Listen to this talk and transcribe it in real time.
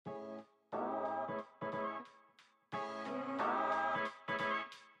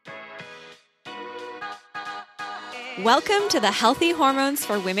Welcome to the Healthy Hormones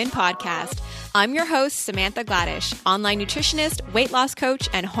for Women podcast. I'm your host, Samantha Gladish, online nutritionist, weight loss coach,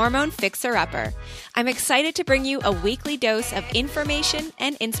 and hormone fixer-upper. I'm excited to bring you a weekly dose of information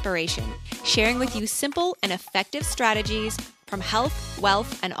and inspiration, sharing with you simple and effective strategies from health,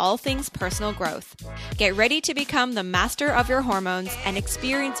 wealth, and all things personal growth. Get ready to become the master of your hormones and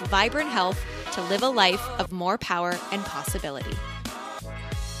experience vibrant health to live a life of more power and possibility.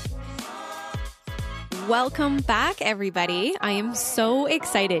 Welcome back, everybody. I am so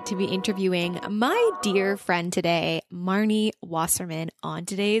excited to be interviewing my dear friend today, Marnie Wasserman, on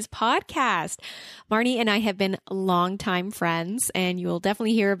today's podcast. Marnie and I have been longtime friends, and you will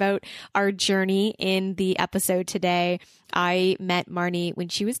definitely hear about our journey in the episode today. I met Marnie when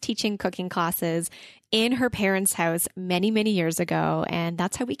she was teaching cooking classes in her parents' house many, many years ago. And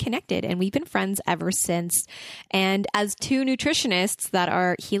that's how we connected. And we've been friends ever since. And as two nutritionists that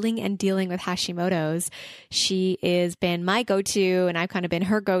are healing and dealing with Hashimoto's, she has been my go-to, and I've kind of been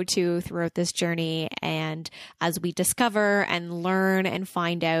her go-to throughout this journey. And as we discover and learn and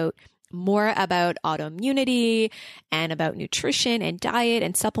find out more about autoimmunity and about nutrition and diet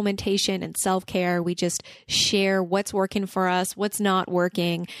and supplementation and self-care, we just share what's working for us, what's not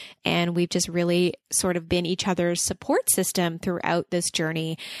working. And we've just really sort of been each other's support system throughout this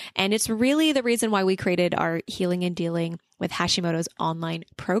journey. And it's really the reason why we created our Healing and Dealing with Hashimoto's online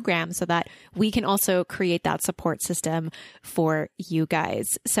program, so that we can also create that support system for you guys.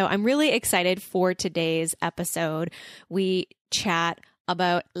 So I'm really excited for today's episode. We chat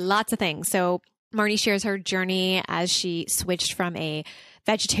about lots of things. So Marnie shares her journey as she switched from a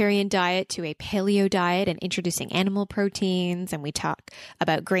vegetarian diet to a paleo diet and introducing animal proteins. And we talk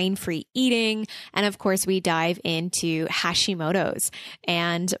about grain-free eating. And of course, we dive into Hashimoto's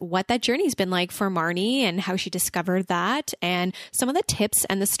and what that journey's been like for Marnie and how she discovered that and some of the tips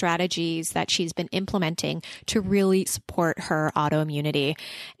and the strategies that she's been implementing to really support her autoimmunity.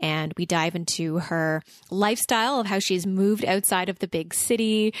 And we dive into her lifestyle of how she's moved outside of the big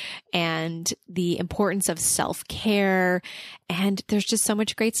city and the importance of self-care. And there's just so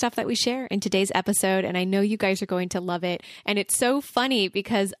much great stuff that we share in today's episode. And I know you guys are going to love it. And it's so funny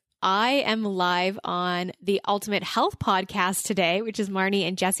because I am live on the Ultimate Health podcast today, which is Marnie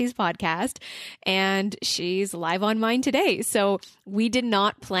and Jesse's podcast, and she's live on mine today. So we did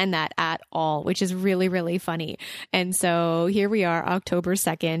not plan that at all, which is really, really funny. And so here we are, October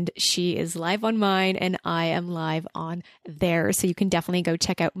 2nd. She is live on mine and I am live on theirs. So you can definitely go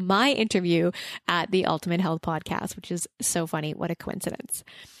check out my interview at the Ultimate Health podcast, which is so funny. What a coincidence.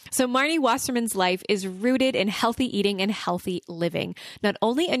 So Marnie Wasserman's life is rooted in healthy eating and healthy living. Not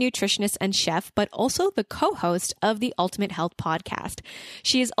only a nutritionist and chef, but also the co-host of the Ultimate Health podcast.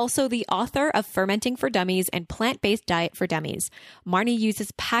 She is also the author of Fermenting for Dummies and Plant-Based Diet for Dummies. Marnie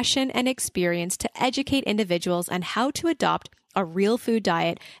uses passion and experience to educate individuals on how to adopt a real food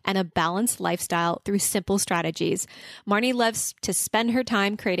diet and a balanced lifestyle through simple strategies. Marnie loves to spend her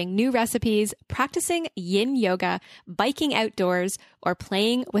time creating new recipes, practicing yin yoga, biking outdoors, or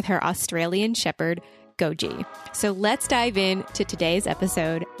playing with her Australian Shepherd, Goji. So let's dive into today's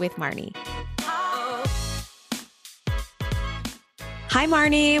episode with Marnie. Hi,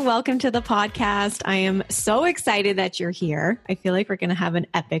 Marnie. Welcome to the podcast. I am so excited that you're here. I feel like we're going to have an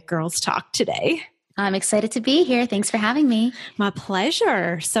epic girls talk today. I'm excited to be here. Thanks for having me. My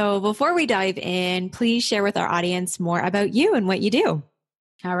pleasure. So before we dive in, please share with our audience more about you and what you do.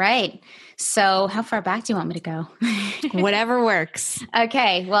 All right. So how far back do you want me to go? Whatever works.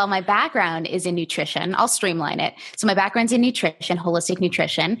 Okay. Well, my background is in nutrition. I'll streamline it. So my background's in nutrition, holistic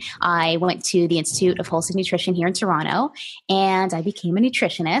nutrition. I went to the Institute of Holistic Nutrition here in Toronto, and I became a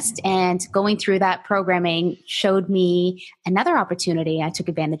nutritionist. And going through that programming showed me another opportunity I took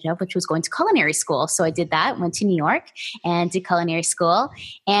advantage of, which was going to culinary school. So I did that, went to New York and did culinary school.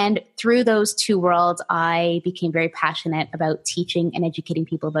 And through those two worlds, I became very passionate about teaching and educating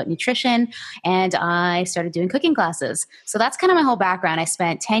people about nutrition. And I started doing cooking classes. So that's kind of my whole background. I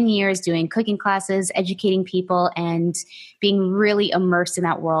spent 10 years doing cooking classes, educating people, and being really immersed in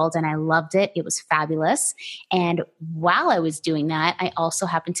that world. And I loved it. It was fabulous. And while I was doing that, I also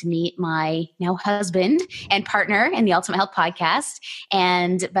happened to meet my now husband and partner in the Ultimate Health podcast.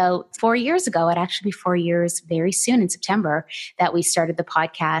 And about 4 years ago, it'd actually be 4 years very soon in September, that we started the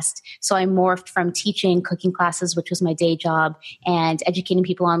podcast. So I morphed from teaching cooking classes, which was my day job, and educating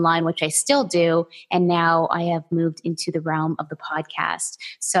educating people online, which I still do. And now I have moved into the realm of the podcast.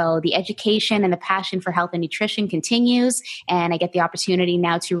 So the education and the passion for health and nutrition continues. And I get the opportunity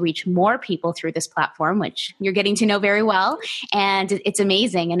now to reach more people through this platform, which you're getting to know very well. And it's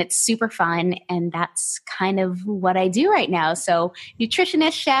amazing and it's super fun. And that's kind of what I do right now. So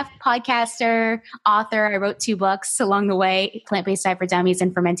nutritionist, chef, podcaster, author. I wrote 2 books along the way, Plant-Based Diet for Dummies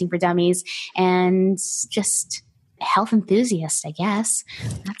and Fermenting for Dummies. And just health enthusiast, I guess.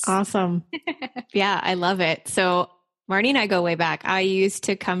 That's awesome. Yeah, I love it. So Marnie and I go way back. I used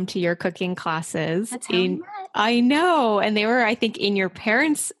to come to your cooking classes. That's how we met. I know. And they were, I think, in your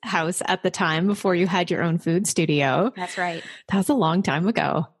parents' house at the time before you had your own food studio. That's right. That was a long time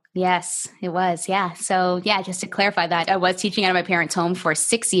ago. Yes, it was. Yeah. So yeah, just to clarify that, I was teaching out of my parents' home for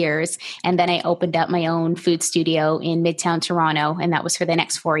 6 years. And then I opened up my own food studio in Midtown Toronto. And that was for the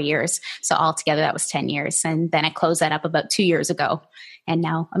next 4 years. So altogether, that was 10 years. And then I closed that up about 2 years ago. And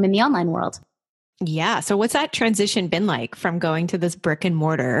now I'm in the online world. Yeah. So what's that transition been like from going to this brick and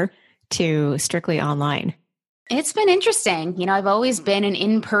mortar to strictly online? It's been interesting. You know, I've always been an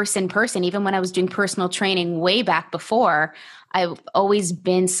in-person person. Even when I was doing personal training way back before, I've always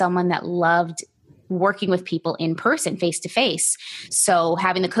been someone that loved working with people in person, face to face. So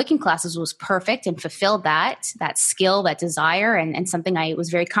having the cooking classes was perfect and fulfilled that skill, that desire, and something I was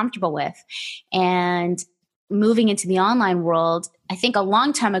very comfortable with. And moving into the online world, I think a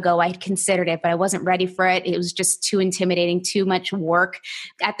long time ago I had considered it, but I wasn't ready for it. It was just too intimidating, too much work.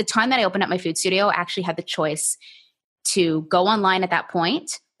 At the time that I opened up my food studio, I actually had the choice to go online at that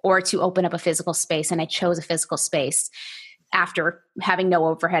point or to open up a physical space. And I chose a physical space after having no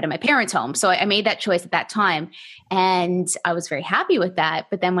overhead in my parents' home. So I made that choice at that time and I was very happy with that.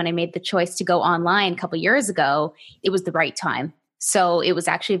 But then when I made the choice to go online a couple of years ago, it was the right time. So it was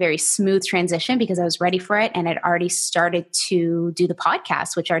actually a very smooth transition because I was ready for it. And I'd already started to do the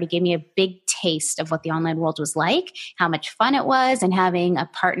podcast, which already gave me a big taste of what the online world was like, how much fun it was, and having a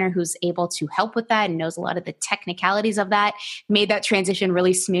partner who's able to help with that and knows a lot of the technicalities of that made that transition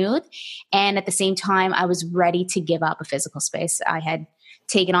really smooth. And at the same time, I was ready to give up a physical space. I had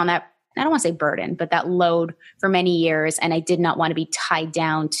taken on that, I don't want to say burden, but that load for many years. And I did not want to be tied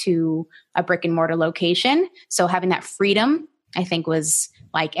down to a brick and mortar location. So having that freedom, I think, was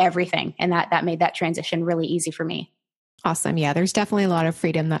like everything. And that made that transition really easy for me. Awesome. Yeah, there's definitely a lot of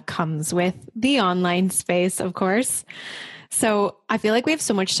freedom that comes with the online space, of course. So I feel like we have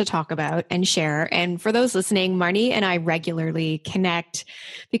so much to talk about and share. And for those listening, Marnie and I regularly connect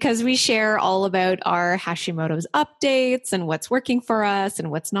because we share all about our Hashimoto's updates and what's working for us and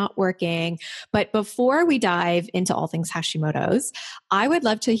what's not working. But before we dive into all things Hashimoto's, I would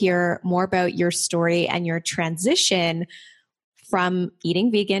love to hear more about your story and your transition from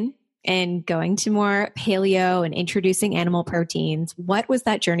eating vegan and going to more paleo and introducing animal proteins. What was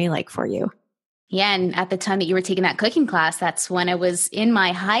that journey like for you? Yeah. And at the time that you were taking that cooking class, that's when I was in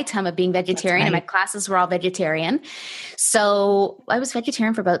my high time of being vegetarian, and my classes were all vegetarian. So I was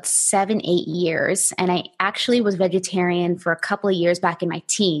vegetarian for about 7-8 years. And I actually was vegetarian for a couple of years back in my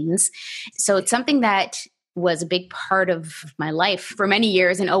teens. So it's something that was a big part of my life for many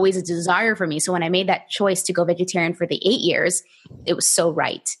years and always a desire for me. So when I made that choice to go vegetarian for the 8 years, it was so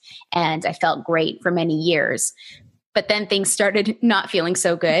right. And I felt great for many years. But then things started not feeling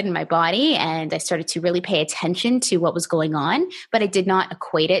so good in my body, and I started to really pay attention to what was going on. But I did not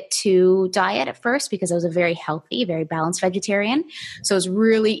equate it to diet at first because I was a very healthy, very balanced vegetarian. So it was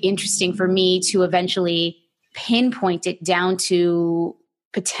really interesting for me to eventually pinpoint it down to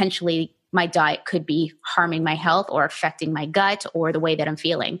potentially my diet could be harming my health or affecting my gut or the way that I'm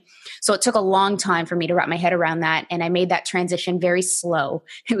feeling. So it took a long time for me to wrap my head around that. And I made that transition very slow.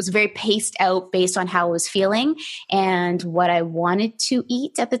 It was very paced out based on how I was feeling and what I wanted to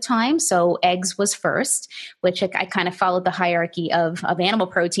eat at the time. So eggs was first, which I kind of followed the hierarchy of animal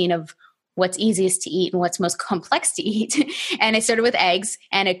protein of what's easiest to eat and what's most complex to eat. And I started with eggs.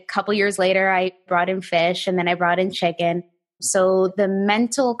 And a couple years later, I brought in fish, and then I brought in chicken. So the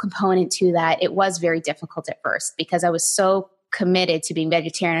mental component to that, it was very difficult at first because I was so committed to being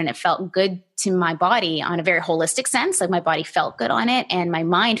vegetarian, and it felt good to my body on a very holistic sense. Like my body felt good on it and my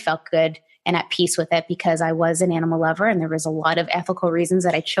mind felt good and at peace with it because I was an animal lover and there was a lot of ethical reasons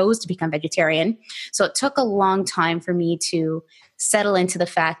that I chose to become vegetarian. So it took a long time for me to settle into the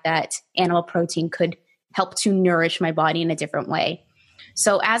fact that animal protein could help to nourish my body in a different way.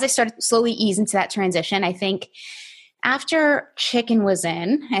 So as I started to slowly ease into that transition, I think after chicken was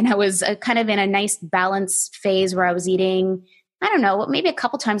in, and I was kind of in a nice balance phase where I was eating, I don't know, maybe a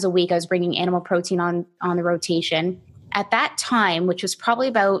couple times a week, I was bringing animal protein on the rotation. At that time, which was probably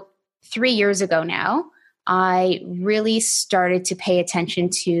about 3 years ago now, I really started to pay attention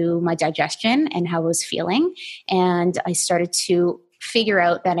to my digestion and how I was feeling. And I started to figure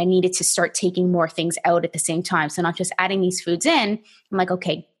out that I needed to start taking more things out at the same time. So not just adding these foods in. I'm like,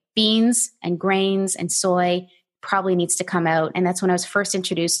 okay, beans and grains and soy probably needs to come out. And that's when I was first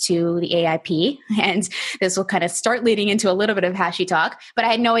introduced to the AIP. And this will kind of start leading into a little bit of Hashi talk. But I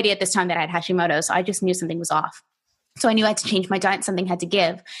had no idea at this time that I had Hashimoto's. So I just knew something was off. So I knew I had to change my diet. Something had to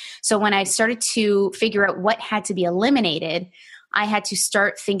give. So when I started to figure out what had to be eliminated, I had to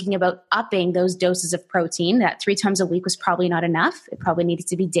start thinking about upping those doses of protein. That 3 times a week was probably not enough. It probably needed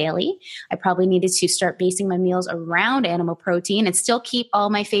to be daily. I probably needed to start basing my meals around animal protein and still keep all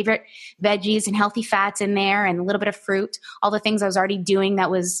my favorite veggies and healthy fats in there and a little bit of fruit. All the things I was already doing that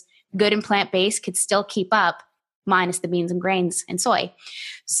was good and plant-based could still keep up, minus the beans and grains and soy.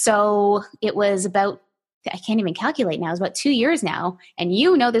 So it was about, I can't even calculate now, it was about 2 years now. And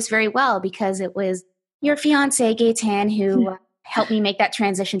you know this very well because it was your fiance, Gaetan, who helped me make that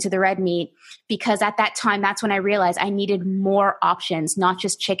transition to the red meat, because at that time, that's when I realized I needed more options, not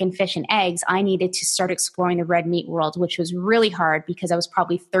just chicken, fish, and eggs. I needed to start exploring the red meat world, which was really hard because I was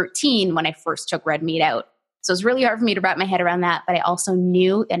probably 13 when I first took red meat out. So it was really hard for me to wrap my head around that. But I also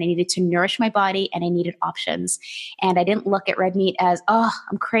knew that I needed to nourish my body and I needed options. And I didn't look at red meat as, oh,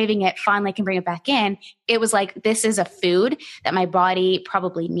 I'm craving it. Finally, I can bring it back in. It was like, this is a food that my body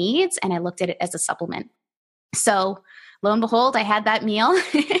probably needs. And I looked at it as a supplement. So lo and behold, I had that meal.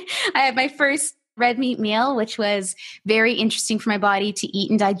 I had my first red meat meal, which was very interesting for my body to eat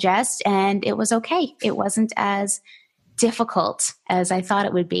and digest. And it was okay. It wasn't as difficult as I thought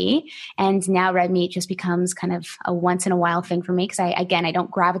it would be. And now red meat just becomes kind of a once in a while thing for me because I don't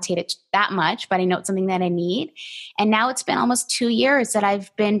gravitate it that much, but I know it's something that I need. And now it's been almost 2 years that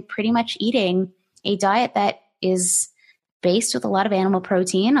I've been pretty much eating a diet that is based with a lot of animal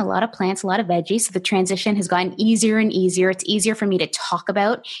protein, a lot of plants, a lot of veggies. So the transition has gotten easier and easier. It's easier for me to talk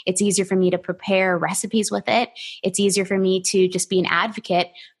about. It's easier for me to prepare recipes with it. It's easier for me to just be an advocate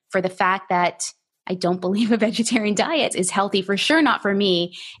for the fact that I don't believe a vegetarian diet is healthy, for sure not for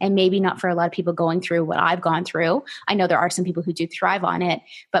me, and maybe not for a lot of people going through what I've gone through. I know there are some people who do thrive on it,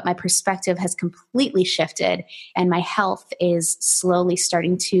 but my perspective has completely shifted and my health is slowly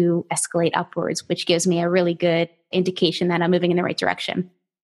starting to escalate upwards, which gives me a really good indication that I'm moving in the right direction.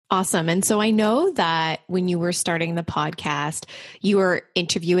 Awesome. And so I know that when you were starting the podcast, you were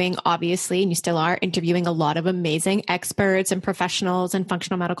interviewing, obviously, and you still are interviewing a lot of amazing experts and professionals and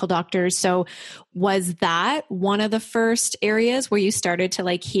functional medical doctors. So was that one of the first areas where you started to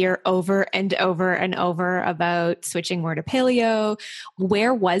hear over and over and over about switching more to paleo?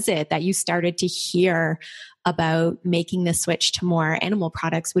 Where was it that you started to hear about making the switch to more animal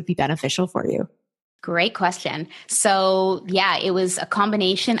products would be beneficial for you? Great question. So yeah, it was a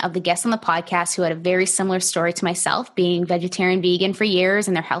combination of the guests on the podcast who had a very similar story to myself, being vegetarian, vegan for years,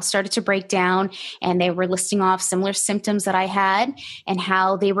 and their health started to break down. And they were listing off similar symptoms that I had and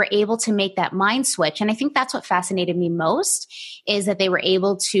how they were able to make that mind switch. And I think that's what fascinated me most, is that they were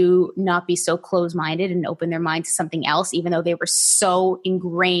able to not be so closed-minded and open their mind to something else, even though they were so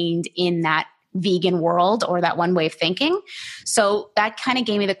ingrained in that vegan world or that one way of thinking. So that kind of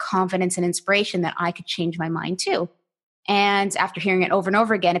gave me the confidence and inspiration that I could change my mind too. And after hearing it over and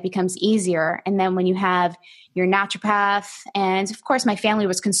over again, it becomes easier. And then when you have your naturopath, and of course my family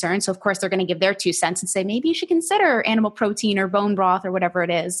was concerned, so of course they're going to give their 2 cents and say, maybe you should consider animal protein or bone broth or whatever it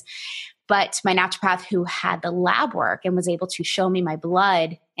is. But my naturopath, who had the lab work and was able to show me my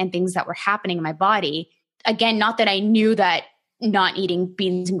blood and things that were happening in my body, again, not that I knew that not eating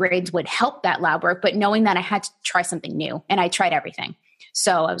beans and grains would help that lab work, but knowing that I had to try something new, and I tried everything.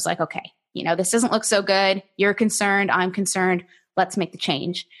 So I was like, okay, this doesn't look so good. You're concerned. I'm concerned. Let's make the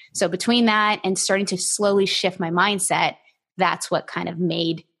change. So between that and starting to slowly shift my mindset, that's what kind of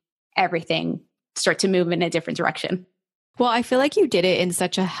made everything start to move in a different direction. Well, I feel like you did it in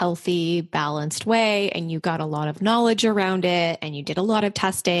such a healthy, balanced way, and you got a lot of knowledge around it, and you did a lot of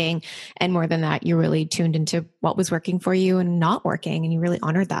testing. And more than that, you really tuned into what was working for you and not working, and you really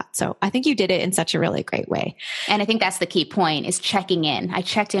honored that. So I think you did it in such a really great way. And I think that's the key point, is checking in. I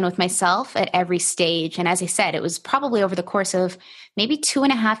checked in with myself at every stage. And as I said, it was probably over the course of maybe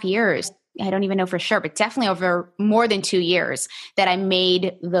 2.5 years. I don't even know for sure, but definitely over more than 2 years that I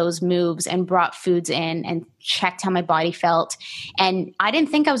made those moves and brought foods in and checked how my body felt. And I didn't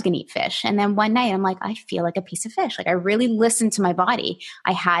think I was going to eat fish. And then one night I'm like, I feel like a piece of fish. I really listened to my body.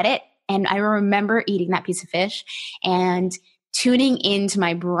 I had it. And I remember eating that piece of fish and tuning into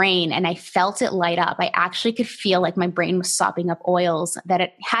my brain, and I felt it light up. I actually could feel like my brain was sopping up oils that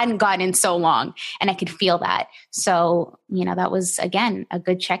it hadn't gotten in so long. And I could feel that. So, that was, again, a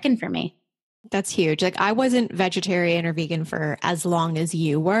good check-in for me. That's huge. Like I wasn't vegetarian or vegan for as long as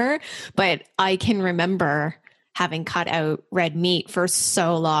you were, but I can remember having cut out red meat for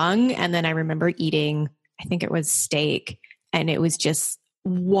so long. And then I remember eating, I think it was steak, and it was just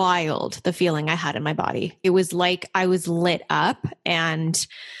wild, the feeling I had in my body. It was like I was lit up, and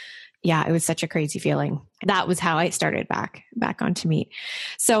yeah, it was such a crazy feeling. That was how I started back onto meat.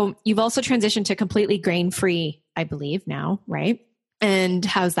 So you've also transitioned to completely grain-free, I believe now, right? And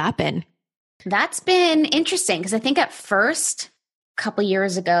how's that been? That's been interesting because I think at first, a couple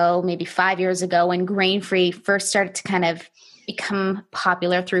years ago, maybe 5 years ago, when grain-free first started to kind of become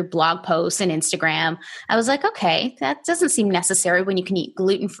popular through blog posts and Instagram, I was like, okay, that doesn't seem necessary when you can eat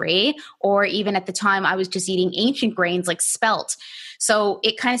gluten-free. Or even at the time, I was just eating ancient grains like spelt. So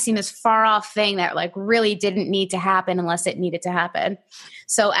it kind of seemed this far off thing that like really didn't need to happen unless it needed to happen.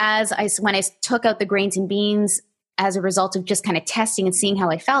 So when I took out the grains and beans, as a result of just kind of testing and seeing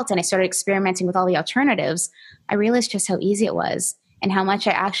how I felt, and I started experimenting with all the alternatives, I realized just how easy it was and how much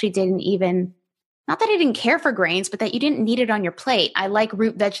I actually didn't even, not that I didn't care for grains, but that you didn't need it on your plate. I like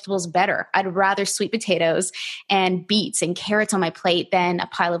root vegetables better. I'd rather sweet potatoes and beets and carrots on my plate than a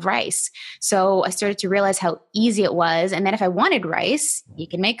pile of rice. So I started to realize how easy it was. And then if I wanted rice, you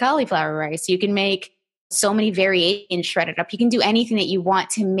can make cauliflower rice. You can make so many variations shredded up. You can do anything that you want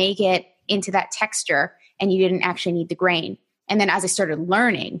to make it into that texture, and you didn't actually need the grain. And then as I started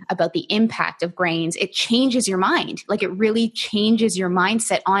learning about the impact of grains, it changes your mind. Like it really changes your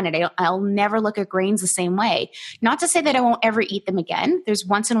mindset on it. I'll never look at grains the same way. Not to say that I won't ever eat them again. There's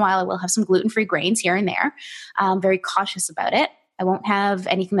once in a while I will have some gluten-free grains here and there. I'm very cautious about it. I won't have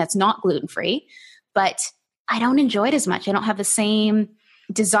anything that's not gluten-free, but I don't enjoy it as much. I don't have the same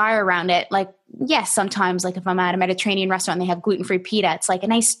desire around it. Like, yes, sometimes like if I'm at a Mediterranean restaurant and they have gluten-free pita, it's like a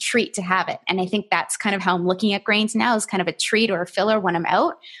nice treat to have it. And I think that's kind of how I'm looking at grains now, is kind of a treat or a filler when I'm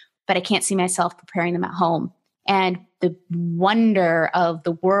out, but I can't see myself preparing them at home. And the wonder of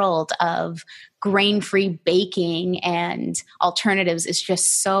the world of grain-free baking and alternatives is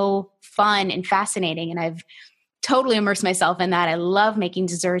just so fun and fascinating. And I've totally immerse myself in that. I love making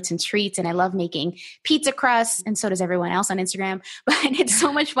desserts and treats, and I love making pizza crusts, and so does everyone else on Instagram. But it's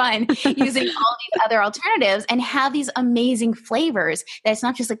so much fun using all these other alternatives and have these amazing flavors that it's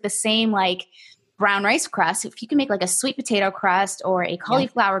not just like the same like brown rice crust. If you can make like a sweet potato crust or a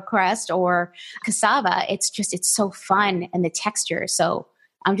cauliflower crust or cassava, it's so fun, and the texture. So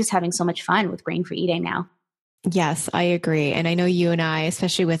I'm just having so much fun with grain-free eating now. Yes, I agree. And I know you and I,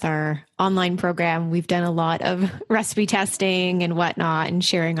 especially with our online program, we've done a lot of recipe testing and whatnot and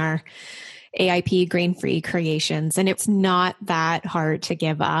sharing our AIP grain-free creations. And it's not that hard to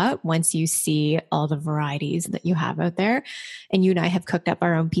give up once you see all the varieties that you have out there. And you and I have cooked up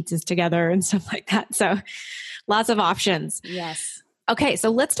our own pizzas together and stuff like that. So lots of options. Yes. Okay,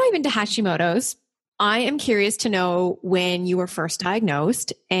 so let's dive into Hashimoto's. I am curious to know when you were first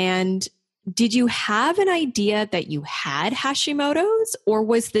diagnosed, and did you have an idea that you had Hashimoto's, or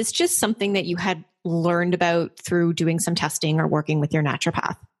was this just something that you had learned about through doing some testing or working with your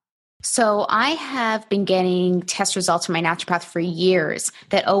naturopath? So I have been getting test results from my naturopath for years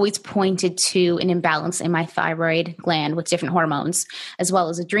that always pointed to an imbalance in my thyroid gland with different hormones, as well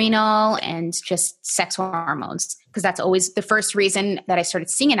as adrenal and just sex hormones. Because that's always the first reason that I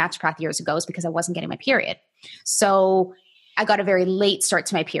started seeing a naturopath years ago, is because I wasn't getting my period. So I got a very late start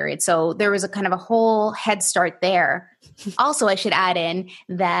to my period. So there was a kind of a whole head start there. Also, I should add in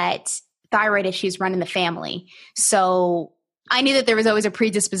that thyroid issues run in the family. So I knew that there was always a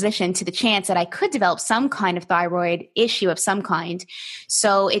predisposition to the chance that I could develop some kind of thyroid issue of some kind.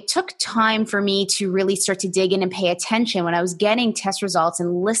 So it took time for me to really start to dig in and pay attention. When I was getting test results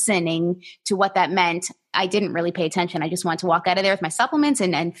and listening to what that meant, I didn't really pay attention. I just wanted to walk out of there with my supplements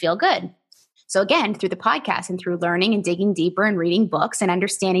and feel good. So again, through the podcast and through learning and digging deeper and reading books and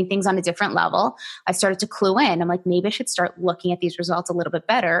understanding things on a different level, I started to clue in. I'm like, maybe I should start looking at these results a little bit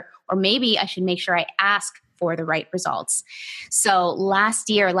better, or maybe I should make sure I ask for the right results. So last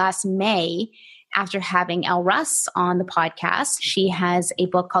May, after having Elle Russ on the podcast, she has a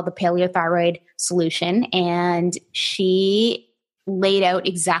book called The Paleothyroid Solution, and she laid out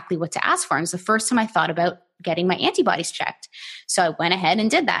exactly what to ask for. And it was the first time I thought about getting my antibodies checked. So I went ahead and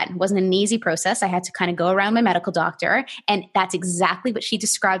did that. It wasn't an easy process. I had to kind of go around my medical doctor, and that's exactly what she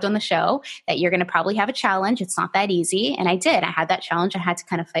described on the show, that you're going to probably have a challenge. It's not that easy. And I did. I had that challenge. I had to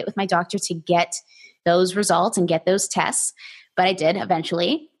kind of fight with my doctor to get those results and get those tests, but I did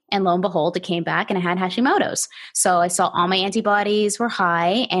eventually. And lo and behold, it came back and I had Hashimoto's. So I saw all my antibodies were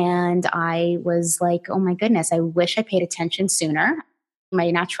high, and I was like, oh my goodness, I wish I paid attention sooner.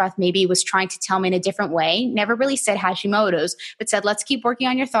 My naturopath maybe was trying to tell me in a different way, never really said Hashimoto's, but said, let's keep working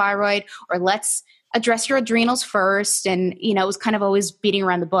on your thyroid, or let's address your adrenals first. And, it was kind of always beating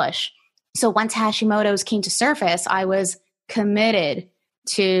around the bush. So once Hashimoto's came to surface, I was committed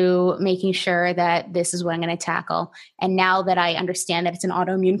to making sure that this is what I'm going to tackle. And now that I understand that it's an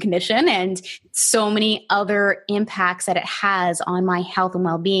autoimmune condition and so many other impacts that it has on my health and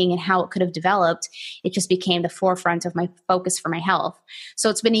well-being and how it could have developed, it just became the forefront of my focus for my health.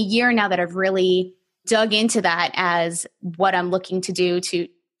 So it's been a year now that I've really dug into that as what I'm looking to do to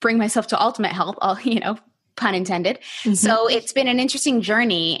bring myself to ultimate health, pun intended. Mm-hmm. So it's been an interesting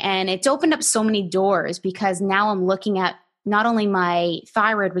journey, and it's opened up so many doors because now I'm looking at not only my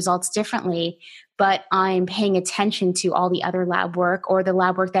thyroid results differently, but I'm paying attention to all the other lab work or the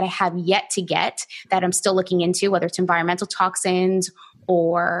lab work that I have yet to get that I'm still looking into, whether it's environmental toxins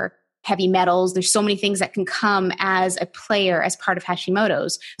or heavy metals. There's so many things that can come as a player as part of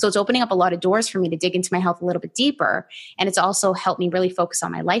Hashimoto's. So it's opening up a lot of doors for me to dig into my health a little bit deeper. And it's also helped me really focus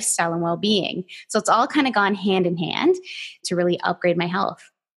on my lifestyle and well-being. So it's all kind of gone hand in hand to really upgrade my health.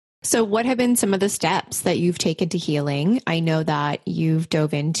 So what have been some of the steps that you've taken to healing? I know that you've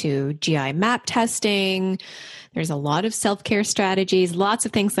dove into GI map testing. There's a lot of self-care strategies, lots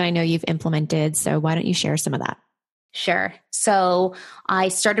of things that I know you've implemented. So why don't you share some of that? Sure. So I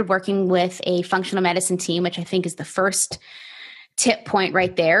started working with a functional medicine team, which I think is the first tip point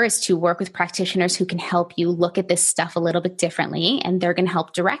right there, is to work with practitioners who can help you look at this stuff a little bit differently, and they're going to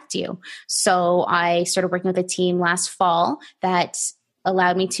help direct you. So I started working with a team last fall that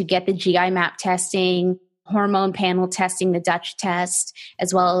allowed me to get the GI map testing, hormone panel testing, the Dutch test,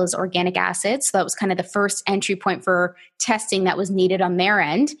 as well as organic acids. So that was kind of the first entry point for testing that was needed on their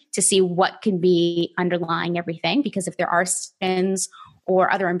end to see what can be underlying everything. Because if there are spins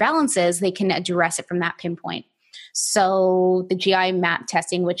or other imbalances, they can address it from that pinpoint. So the GI map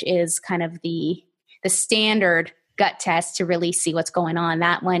testing, which is kind of the standard gut test to really see what's going on,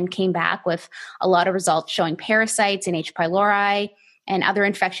 that one came back with a lot of results showing parasites and H. pylori and other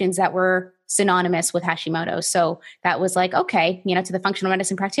infections that were synonymous with Hashimoto. So that was like, okay, to the functional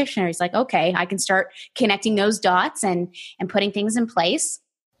medicine practitioner, he's like, okay, I can start connecting those dots and putting things in place.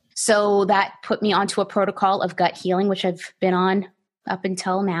 So that put me onto a protocol of gut healing, which I've been on up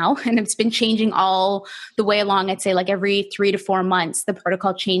until now. And it's been changing all the way along. I'd say like every 3 to 4 months, the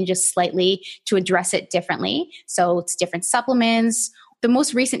protocol changes slightly to address it differently. So it's different supplements. The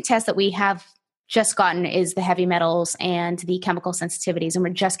most recent test that we have just gotten is the heavy metals and the chemical sensitivities, and we're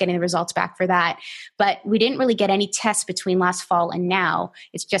just getting the results back for that. But we didn't really get any tests between last fall and now.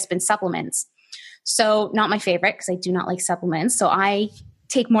 It's just been supplements. So not my favorite, because I do not like supplements. So I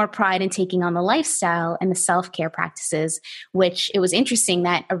take more pride in taking on the lifestyle and the self-care practices, which it was interesting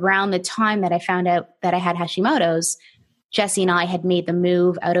that around the time that I found out that I had Hashimoto's, Jesse and I had made the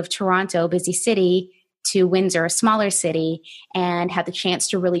move out of Toronto, busy city, to Windsor, a smaller city, and had the chance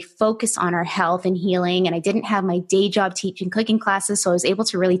to really focus on our health and healing. And I didn't have my day job teaching cooking classes, so I was able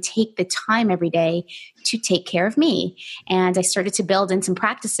to really take the time every day to take care of me. And I started to build in some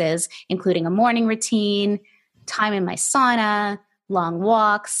practices, including a morning routine, time in my sauna, long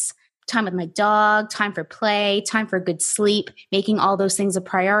walks, time with my dog, time for play, time for good sleep, making all those things a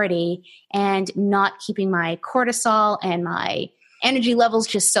priority and not keeping my cortisol and my energy levels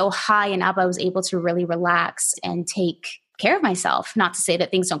just so high and up. I was able to really relax and take care of myself. Not to say that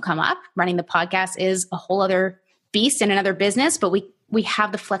things don't come up. Running the podcast is a whole other beast and another business, but we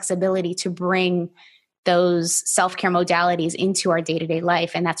have the flexibility to bring those self-care modalities into our day-to-day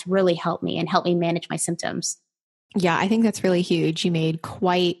life. And that's really helped me manage my symptoms. Yeah, I think that's really huge. You made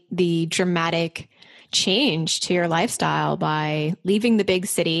quite the dramatic change to your lifestyle by leaving the big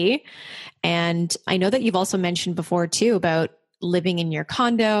city. And I know that you've also mentioned before too about living in your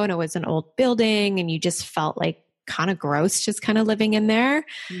condo, and it was an old building and you just felt like kind of gross just kind of living in there.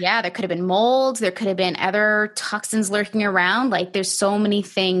 Yeah, there could have been mold. There could have been other toxins lurking around. Like there's so many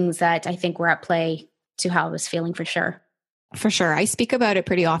things that I think were at play to how I was feeling for sure. For sure. I speak about it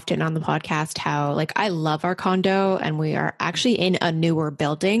pretty often on the podcast, how like I love our condo and we are actually in a newer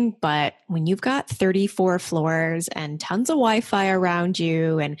building, but when you've got 34 floors and tons of Wi-Fi around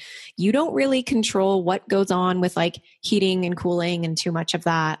you and you don't really control what goes on with like heating and cooling and too much of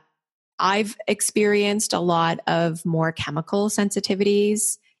that, I've experienced a lot of more chemical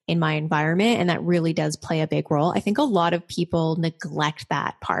sensitivities in my environment, and that really does play a big role. I think a lot of people neglect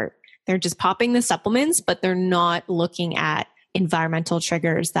that part. They're just popping the supplements, but they're not looking at environmental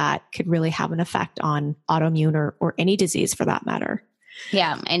triggers that could really have an effect on autoimmune or any disease for that matter.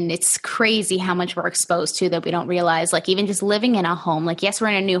 Yeah. And it's crazy how much we're exposed to that we don't realize. Like even just living in a home, like, yes, we're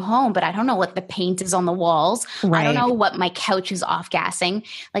in a new home, but I don't know what the paint is on the walls. I don't Right. know what my couch is off gassing.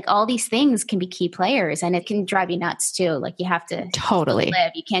 Like all these things can be key players and it can drive you nuts too. Like you have to Totally.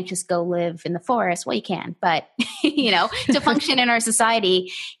 live. You can't just go live in the forest. Well, you can, but to function in our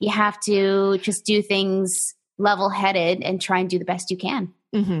society, you have to just do things level-headed and try and do the best you can.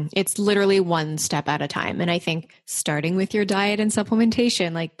 Mm-hmm. It's literally one step at a time. And I think starting with your diet and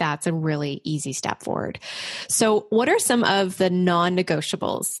supplementation, like that's a really easy step forward. So what are some of the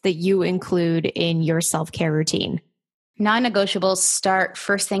non-negotiables that you include in your self-care routine? Non-negotiables start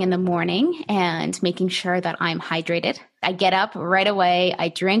first thing in the morning and making sure that I'm hydrated. I get up right away. I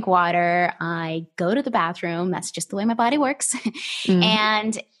drink water. I go to the bathroom. That's just the way my body works.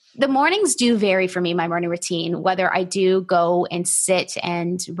 And the mornings do vary for me, my morning routine, whether I do go and sit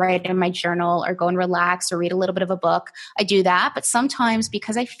and write in my journal or go and relax or read a little bit of a book. I do that. But sometimes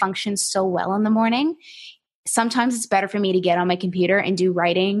because I function so well in the morning, sometimes it's better for me to get on my computer and do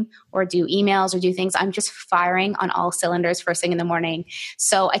writing or do emails or do things. I'm just firing on all cylinders first thing in the morning.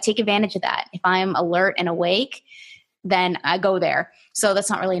 So I take advantage of that. If I'm alert and awake, then I go there. So that's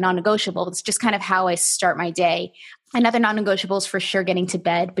not really non-negotiable. It's just kind of how I start my day. Another non-negotiable is for sure getting to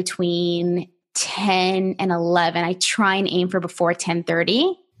bed between 10 and 11. I try and aim for before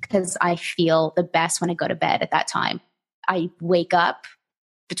 10:30 because I feel the best when I go to bed at that time. I wake up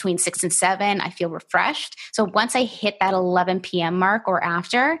between 6 and 7. I feel refreshed. So once I hit that 11 p.m. mark or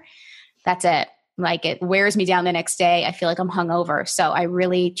after, that's it. Like it wears me down the next day. I feel like I'm hungover. So I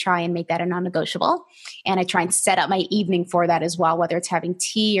really try and make that a non-negotiable. And I try and set up my evening for that as well, whether it's having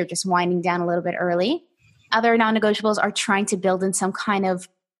tea or just winding down a little bit early. Other non-negotiables are trying to build in some kind of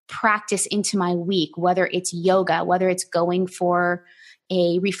practice into my week, whether it's yoga, whether it's going for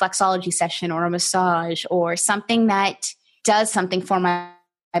a reflexology session or a massage or something that does something for my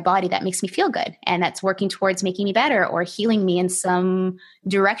body that makes me feel good and that's working towards making me better or healing me in some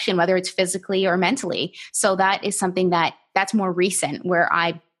direction, whether it's physically or mentally. So that is something that's more recent where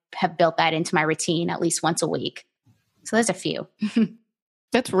I have built that into my routine at least once a week. So there's a few.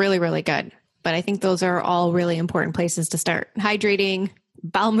 That's really, really good. But I think those are all really important places to start. Hydrating,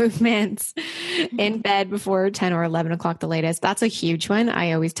 bowel movements, in bed before 10 or 11 o'clock the latest. That's a huge one.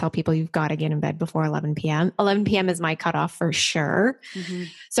 I always tell people you've got to get in bed before 11 p.m. 11 p.m. is my cutoff for sure.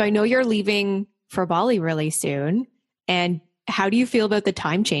 So I know you're leaving for Bali really soon. And how do you feel about the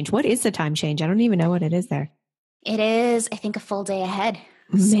time change? What is the time change? I don't even know what it is there. It is, I think, a full day ahead.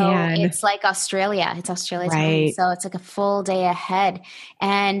 Man. So it's like Australia. It's Australia time. Right. So it's like a full day ahead.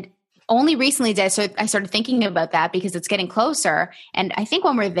 And only recently I started thinking about that because it's getting closer. And I think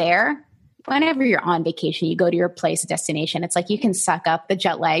when we're there, whenever you're on vacation, you go to your place, destination, it's like you can suck up the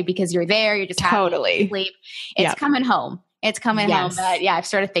jet lag because you're there. You're just happy to sleep. It's coming home. It's coming home. But yeah, I've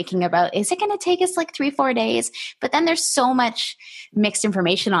started thinking about, is it going to take us like 3-4 days? But then there's so much mixed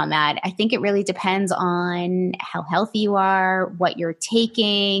information on that. I think it really depends on how healthy you are, what you're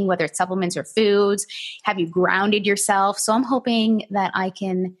taking, whether it's supplements or foods. Have you grounded yourself? So I'm hoping that I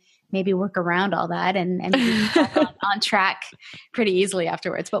can maybe work around all that and be back on track pretty easily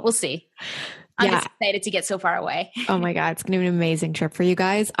afterwards, but we'll see. I'm just excited to get so far away. Oh my God. It's going to be an amazing trip for you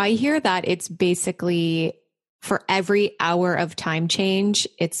guys. I hear that it's basically for every hour of time change,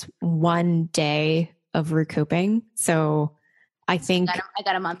 it's 1 day of recouping. So I think I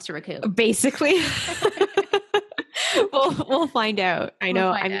got a month to recoup. Basically, we'll find out. I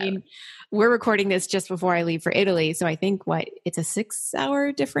know. I mean, we're recording this just before I leave for Italy. So I think it's a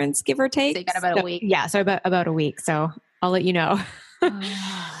 6-hour difference, give or take. So you got about a week. Yeah. So about a week. So I'll let you know.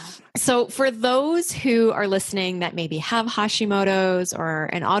 So for those who are listening that maybe have Hashimoto's or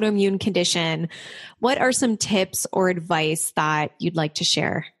an autoimmune condition, what are some tips or advice that you'd like to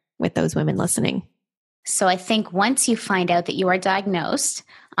share with those women listening? So I think once you find out that you are diagnosed,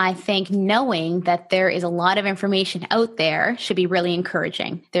 I think knowing that there is a lot of information out there should be really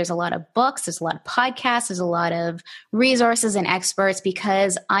encouraging. There's a lot of books, there's a lot of podcasts, there's a lot of resources and experts,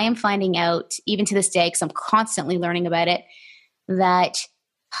 because I am finding out, even to this day, because I'm constantly learning about it, that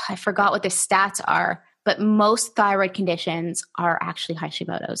I forgot what the stats are, but most thyroid conditions are actually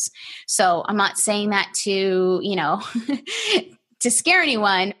Hashimoto's. So I'm not saying that to, to scare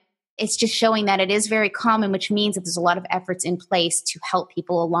anyone. It's just showing that it is very common, which means that there's a lot of efforts in place to help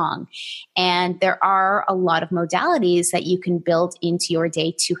people along. And there are a lot of modalities that you can build into your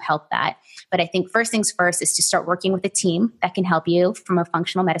day to help that. But I think first things first is to start working with a team that can help you from a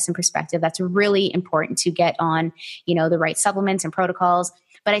functional medicine perspective. That's really important to get on, the right supplements and protocols.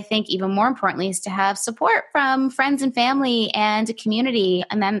 But I think even more importantly is to have support from friends and family and a community.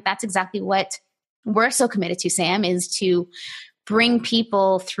 And then that's exactly what we're so committed to, Sam, is to bring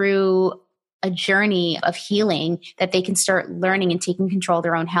people through a journey of healing that they can start learning and taking control of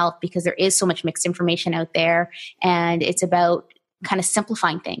their own health, because there is so much mixed information out there. And it's about kind of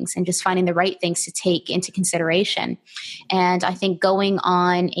simplifying things and just finding the right things to take into consideration. And I think going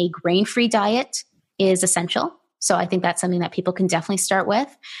on a grain-free diet is essential. So I think that's something that people can definitely start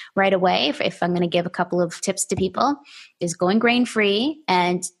with right away. If I'm going to give a couple of tips to people, is going grain-free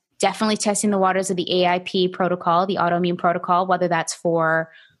and definitely testing the waters of the AIP protocol, the autoimmune protocol, whether that's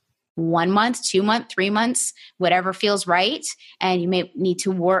for 1 month, 2 months, 3 months, whatever feels right. And you may need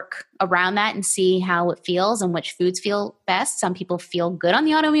to work around that and see how it feels and which foods feel best. Some people feel good on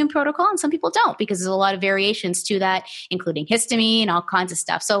the autoimmune protocol and some people don't, because there's a lot of variations to that, including histamine, all kinds of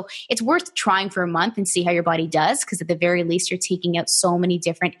stuff. So it's worth trying for a month and see how your body does, because at the very least, you're taking out so many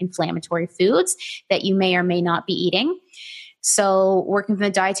different inflammatory foods that you may or may not be eating. So working from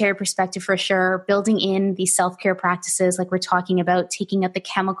a dietary perspective for sure, building in these self-care practices like we're talking about, taking out the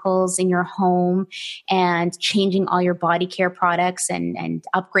chemicals in your home and changing all your body care products and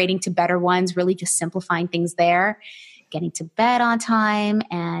upgrading to better ones, really just simplifying things there. Getting to bed on time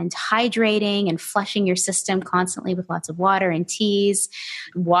and hydrating and flushing your system constantly with lots of water and teas,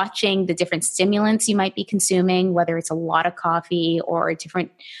 watching the different stimulants you might be consuming, whether it's a lot of coffee or different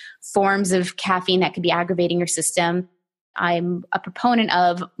forms of caffeine that could be aggravating your system. I'm a proponent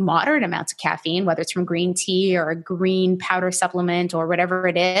of moderate amounts of caffeine, whether it's from green tea or a green powder supplement or whatever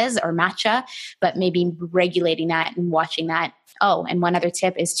it is, or matcha, but maybe regulating that and watching that. Oh, and one other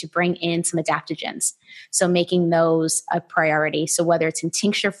tip is to bring in some adaptogens. So making those a priority. So whether it's in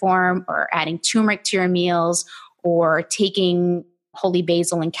tincture form or adding turmeric to your meals or taking holy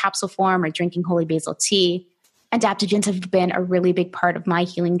basil in capsule form or drinking holy basil tea, adaptogens have been a really big part of my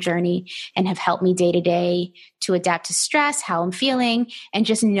healing journey and have helped me day to day to adapt to stress, how I'm feeling, and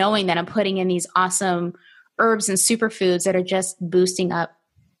just knowing that I'm putting in these awesome herbs and superfoods that are just boosting up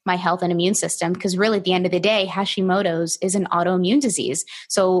my health and immune system. Because really at the end of the day, Hashimoto's is an autoimmune disease.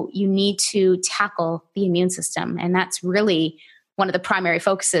 So you need to tackle the immune system. And that's really one of the primary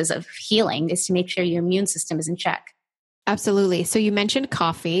focuses of healing, is to make sure your immune system is in check. Absolutely. So you mentioned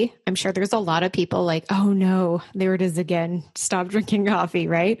coffee. I'm sure there's a lot of people like, oh no, there it is again. Stop drinking coffee,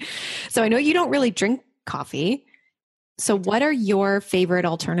 right? So I know you don't really drink coffee. So what are your favorite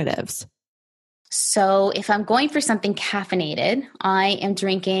alternatives? So if I'm going for something caffeinated, I am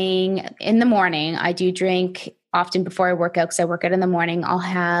drinking in the morning. I do drink often before I work out, because I work out in the morning. I'll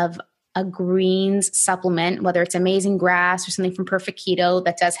have a greens supplement, whether it's Amazing Grass or something from Perfect Keto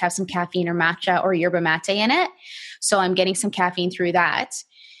that does have some caffeine, or matcha or yerba mate in it. So I'm getting some caffeine through that.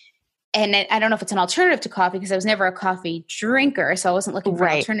 And I don't know if it's an alternative to coffee, because I was never a coffee drinker, so I wasn't looking for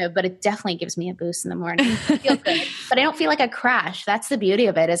an alternative, but it definitely gives me a boost in the morning. I feel good, but I don't feel like I crash. That's the beauty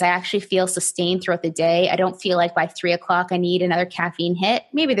of it, is I actually feel sustained throughout the day. I don't feel like by 3 o'clock I need another caffeine hit.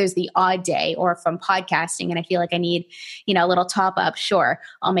 Maybe there's the odd day, or if I'm podcasting and I feel like I need, a little top up, sure,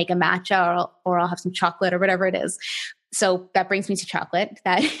 I'll make a matcha or I'll have some chocolate or whatever it is. So that brings me to chocolate.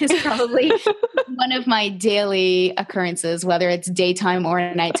 That is probably one of my daily occurrences, whether it's daytime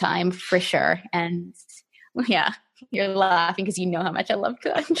or nighttime, for sure. And yeah, you're laughing because you know how much I love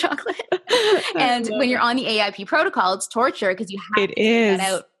chocolate. And when you're on the AIP protocol, it's torture because you have to figure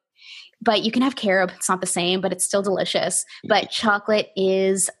that out. But you can have carob. It's not the same, but it's still delicious. But chocolate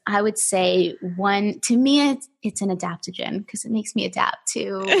is, I would say, to me, it's an adaptogen, because it makes me adapt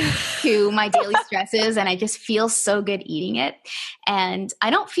to my daily stresses. And I just feel so good eating it. And I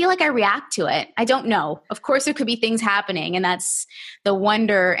don't feel like I react to it. I don't know. Of course, there could be things happening. And that's the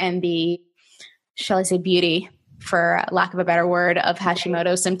wonder and the, shall I say, beauty, for lack of a better word, of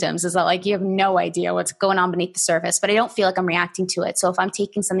Hashimoto's symptoms, is that you have no idea what's going on beneath the surface, but I don't feel like I'm reacting to it. So if I'm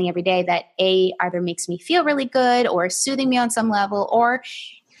taking something every day that either makes me feel really good or is soothing me on some level, or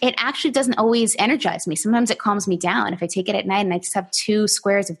it actually doesn't always energize me. Sometimes it calms me down. If I take it at night and I just have 2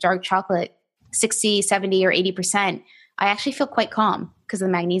 squares of dark chocolate, 60, 70, or 80%, I actually feel quite calm because of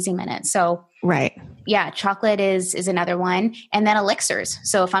the magnesium in it. So right. Yeah, chocolate is another one. And then elixirs.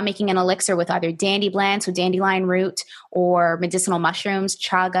 So if I'm making an elixir with either dandy blend, so dandelion root, or medicinal mushrooms,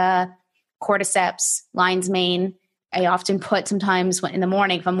 chaga, cordyceps, lion's mane, I often put sometimes in the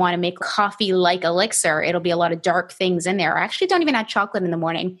morning, if I want to make coffee-like elixir, it'll be a lot of dark things in there. I actually don't even add chocolate in the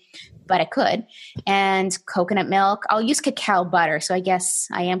morning, but I could. And coconut milk. I'll use cacao butter. So I guess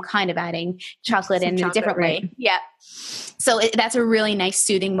I am kind of adding chocolate in a different way. Yeah. So that's a really nice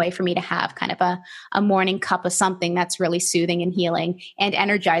soothing way for me to have kind of a morning cup of something that's really soothing and healing and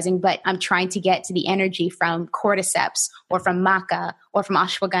energizing. But I'm trying to get to the energy from cordyceps or from maca or from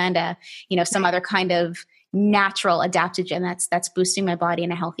ashwagandha, some other kind of natural adaptogen that's boosting my body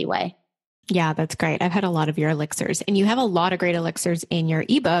in a healthy way. Yeah, that's great. I've had a lot of your elixirs, and you have a lot of great elixirs in your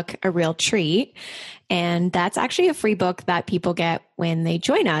ebook, A Real Treat. And that's actually a free book that people get when they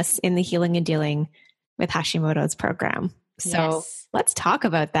join us in the Healing and Dealing with Hashimoto's program. So Yes. let's talk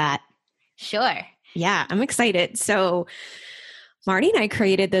about that. Sure. Yeah, I'm excited. So Marty and I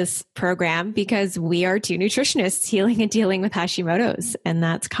created this program because we are two nutritionists healing and dealing with Hashimoto's. And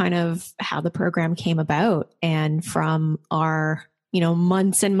that's kind of how the program came about. And from our,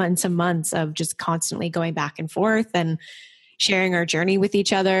 months and months and months of just constantly going back and forth and sharing our journey with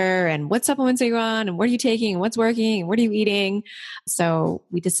each other and what supplements are you on and what are you taking and what's working and what are you eating. So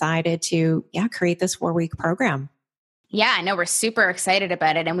we decided to, create this 4-week program. Yeah, I know we're super excited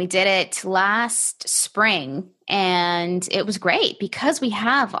about it. And we did it last spring and it was great because we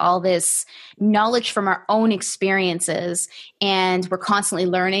have all this knowledge from our own experiences and we're constantly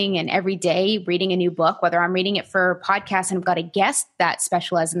learning and every day reading a new book, whether I'm reading it for a podcast and I've got a guest that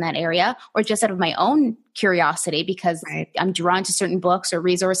specializes in that area or just out of my own curiosity because I'm drawn to certain books or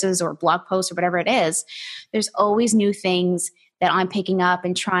resources or blog posts or whatever it is. There's always new things that I'm picking up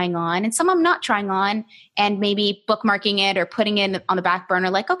and trying on, and some I'm not trying on, and maybe bookmarking it or putting it on the back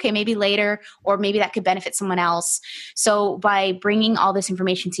burner, like, okay, maybe later, or maybe that could benefit someone else. So by bringing all this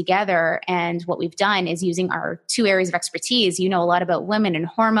information together, and what we've done is using our 2 areas of expertise, a lot about women and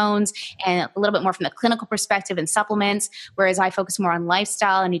hormones, and a little bit more from the clinical perspective and supplements, whereas I focus more on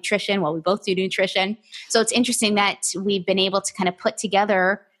lifestyle and nutrition. Well, we both do nutrition. So it's interesting that we've been able to kind of put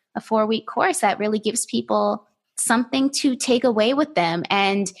together a 4-week course that really gives people something to take away with them.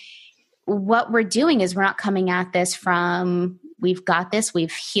 And what we're doing is we're not coming at this from, we've got this,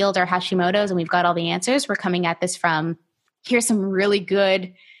 we've healed our Hashimoto's and we've got all the answers. We're coming at this from, here's some really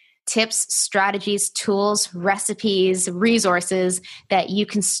good tips, strategies, tools, recipes, resources that you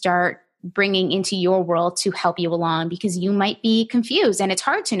can start bringing into your world to help you along because you might be confused and it's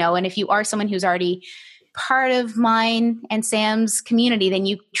hard to know. And if you are someone who's already part of mine and Sam's community, then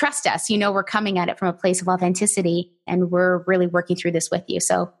you trust us. We're coming at it from a place of authenticity and we're really working through this with you.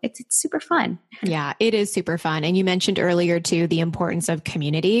 So it's super fun. Yeah, it is super fun. And you mentioned earlier too, the importance of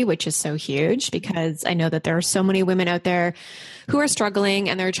community, which is so huge because I know that there are so many women out there who are struggling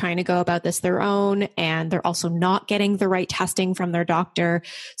and they're trying to go about this their own. And they're also not getting the right testing from their doctor.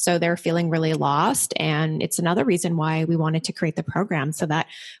 So they're feeling really lost. And it's another reason why we wanted to create the program so that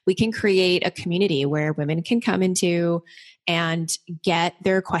we can create a community where women can come into and get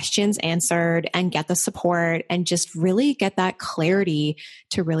their questions answered and get the support and just really get that clarity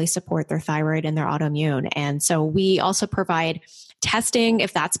to really support their thyroid and their autoimmune. And so we also provide testing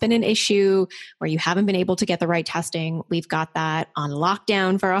if that's been an issue where you haven't been able to get the right testing. We've got that on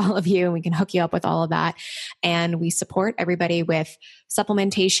lockdown for all of you and we can hook you up with all of that. And we support everybody with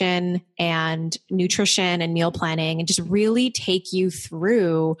supplementation and nutrition and meal planning and just really take you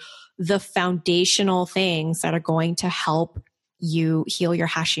through the foundational things that are going to help you heal your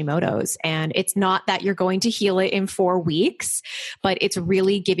Hashimoto's. And it's not that you're going to heal it in 4 weeks, but it's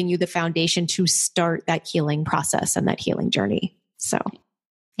really giving you the foundation to start that healing process and that healing journey. So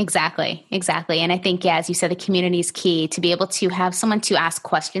Exactly. And I think, as you said, the community is key to be able to have someone to ask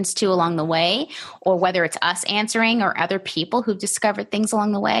questions to along the way, or whether it's us answering or other people who've discovered things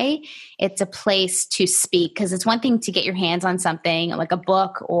along the way. It's a place to speak because it's one thing to get your hands on something like a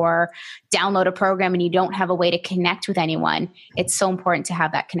book or download a program and you don't have a way to connect with anyone. It's so important to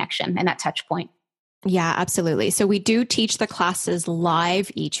have that connection and that touch point. Yeah, absolutely. So we do teach the classes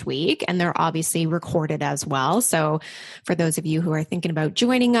live each week and they're obviously recorded as well. So for those of you who are thinking about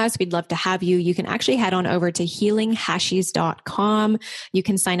joining us, we'd love to have you. You can actually head on over to healinghashies.com. You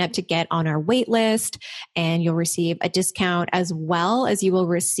can sign up to get on our wait list and you'll receive a discount as well as you will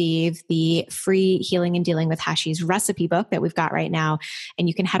receive the free Healing and Dealing with Hashies recipe book that we've got right now. And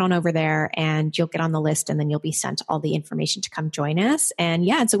you can head on over there and you'll get on the list and then you'll be sent all the information to come join us. And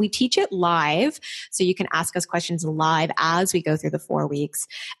so we teach it live. So you can ask us questions live as we go through the 4 weeks.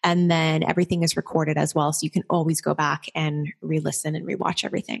 And then everything is recorded as well. So you can always go back and re-listen and rewatch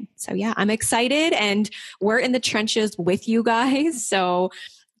everything. So I'm excited and we're in the trenches with you guys. So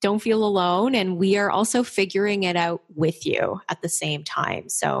don't feel alone. And we are also figuring it out with you at the same time.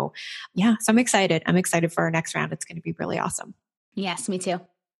 So so I'm excited. I'm excited for our next round. It's going to be really awesome. Yes, me too.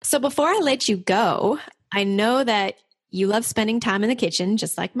 So before I let you go, I know that you love spending time in the kitchen,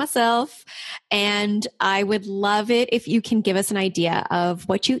 just like myself. And I would love it if you can give us an idea of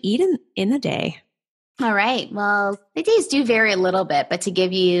what you eat in the day. All right. Well, the days do vary a little bit, but to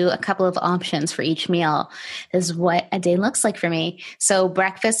give you a couple of options for each meal is what a day looks like for me. So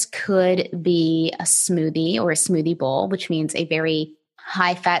breakfast could be a smoothie or a smoothie bowl, which means a very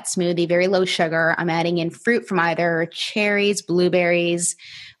high fat smoothie, very low sugar. I'm adding in fruit from either cherries, blueberries,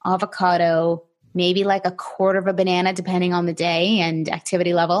 avocado, maybe like a quarter of a banana, depending on the day and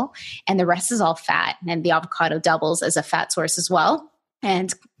activity level. And the rest is all fat. And the avocado doubles as a fat source as well.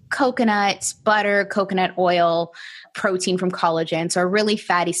 And coconut, butter, coconut oil, protein from collagen. So a really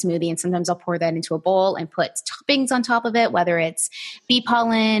fatty smoothie. And sometimes I'll pour that into a bowl and put toppings on top of it, whether it's bee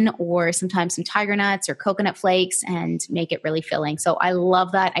pollen or sometimes some tiger nuts or coconut flakes, and make it really filling. So I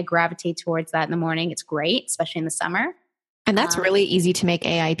love that. I gravitate towards that in the morning. It's great, especially in the summer. And that's really easy to make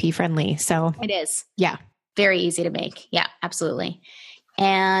AIP friendly. So it is. Yeah. Very easy to make. Yeah, absolutely.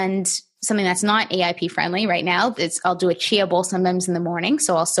 And something that's not AIP friendly right now is I'll do a chia bowl sometimes in the morning.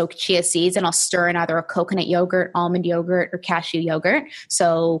 So I'll soak chia seeds and I'll stir in either a coconut yogurt, almond yogurt, or cashew yogurt.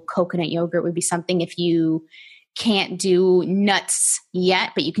 So coconut yogurt would be something if you can't do nuts yet,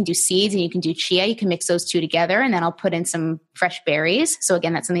 but you can do seeds and you can do chia. You can mix those two together, and then I'll put in some fresh berries. So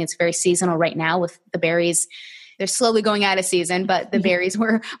again, that's something that's very seasonal right now with the berries. They're slowly going out of season, but the berries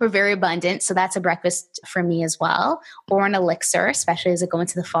were very abundant. So that's a breakfast for me as well. Or an elixir, especially as I go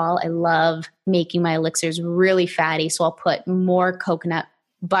into the fall. I love making my elixirs really fatty. So I'll put more coconut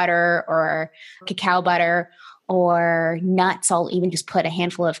butter or cacao butter or nuts. I'll even just put a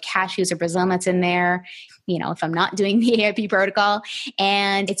handful of cashews or Brazil nuts in there, if I'm not doing the AIP protocol.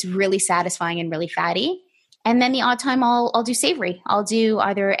 And it's really satisfying and really fatty. And then the odd time I'll do savory. I'll do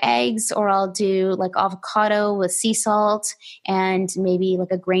either eggs or I'll do like avocado with sea salt and maybe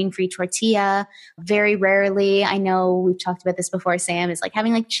like a grain-free tortilla. Very rarely, I know we've talked about this before, Sam, is like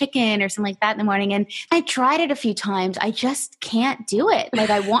having like chicken or something like that in the morning. And I tried it a few times. I just can't do it.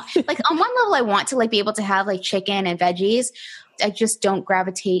 Like I want, like on one level, I want to like be able to have like chicken and veggies. I just don't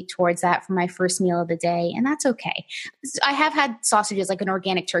gravitate towards that for my first meal of the day. And that's okay. I have had sausages, like an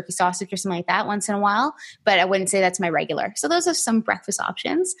organic turkey sausage or something like that once in a while, but I wouldn't say that's my regular. So those are some breakfast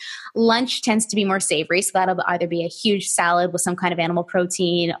options. Lunch tends to be more savory. So that'll either be a huge salad with some kind of animal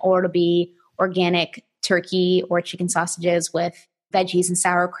protein, or it'll be organic turkey or chicken sausages with veggies and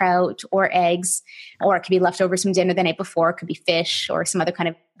sauerkraut or eggs, or it could be leftovers from dinner the night before. It could be fish or some other kind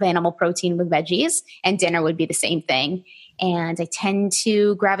of animal protein with veggies, and dinner would be the same thing. And I tend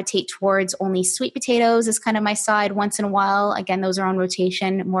to gravitate towards only sweet potatoes as kind of my side once in a while. Again, those are on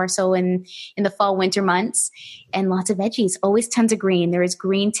rotation more so in the fall, winter months, and lots of veggies, always tons of green. There is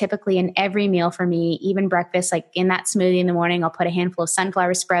green typically in every meal for me, even breakfast. Like in that smoothie in the morning, I'll put a handful of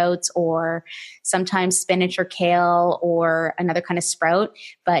sunflower sprouts or sometimes spinach or kale or another kind of sprout.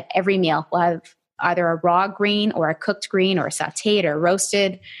 But every meal will have either a raw green or a cooked green or a sauteed or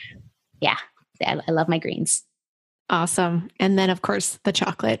roasted. Yeah, I love my greens. Awesome. And then, of course, the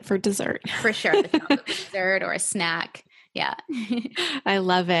chocolate for dessert. For sure. The chocolate for dessert or a snack. Yeah. I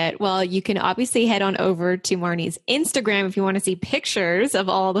love it. Well, you can obviously head on over to Marnie's Instagram if you want to see pictures of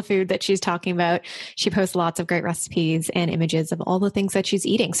all the food that she's talking about. She posts lots of great recipes and images of all the things that she's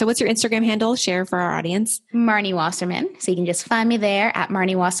eating. So what's your Instagram handle? Share for our audience. Marnie Wasserman. So you can just find me there at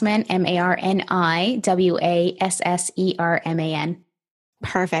Marnie Wasserman, MarniWasserman.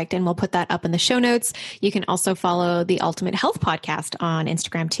 Perfect. And we'll put that up in the show notes. You can also follow the Ultimate Health Podcast on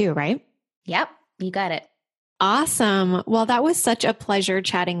Instagram too, right? Yep. You got it. Awesome. Well, that was such a pleasure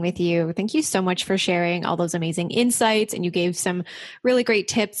chatting with you. Thank you so much for sharing all those amazing insights. And you gave some really great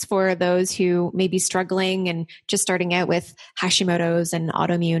tips for those who may be struggling and just starting out with Hashimoto's and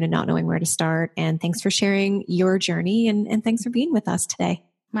autoimmune and not knowing where to start. And thanks for sharing your journey. And thanks for being with us today.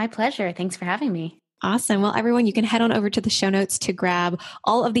 My pleasure. Thanks for having me. Awesome. Well, everyone, you can head on over to the show notes to grab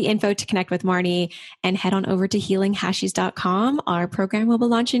all of the info to connect with Marnie, and head on over to healinghashies.com. Our program will be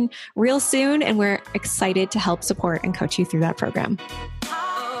launching real soon, and we're excited to help support and coach you through that program.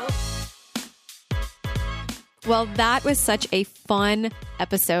 Well, that was such a fun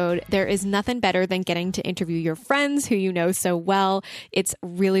episode. There is nothing better than getting to interview your friends who you know so well. It's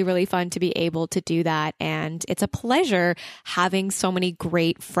really, really fun to be able to do that. And it's a pleasure having so many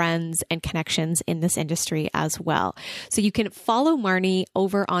great friends and connections in this industry as well. So you can follow Marnie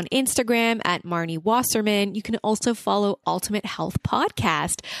over on Instagram at Marnie Wasserman. You can also follow Ultimate Health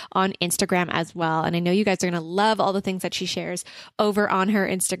Podcast on Instagram as well. And I know you guys are going to love all the things that she shares over on her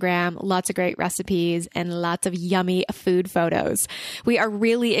Instagram. Lots of great recipes and lots of yummy food photos. We are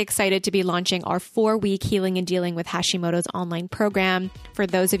really excited to be launching our 4-week Healing and Dealing with Hashimoto's online program. For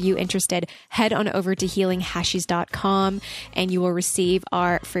those of you interested, head on over to healinghashies.com and you will receive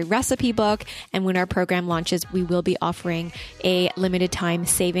our free recipe book. And when our program launches, we will be offering a limited time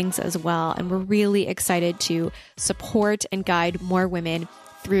savings as well. And we're really excited to support and guide more women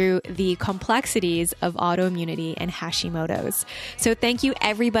through the complexities of autoimmunity and Hashimoto's. So thank you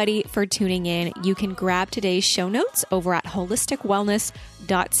everybody for tuning in. You can grab today's show notes over at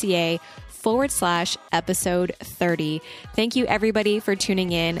holisticwellness.ca/episode 30. Thank you everybody for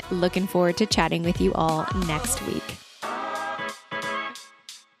tuning in. Looking forward to chatting with you all next week.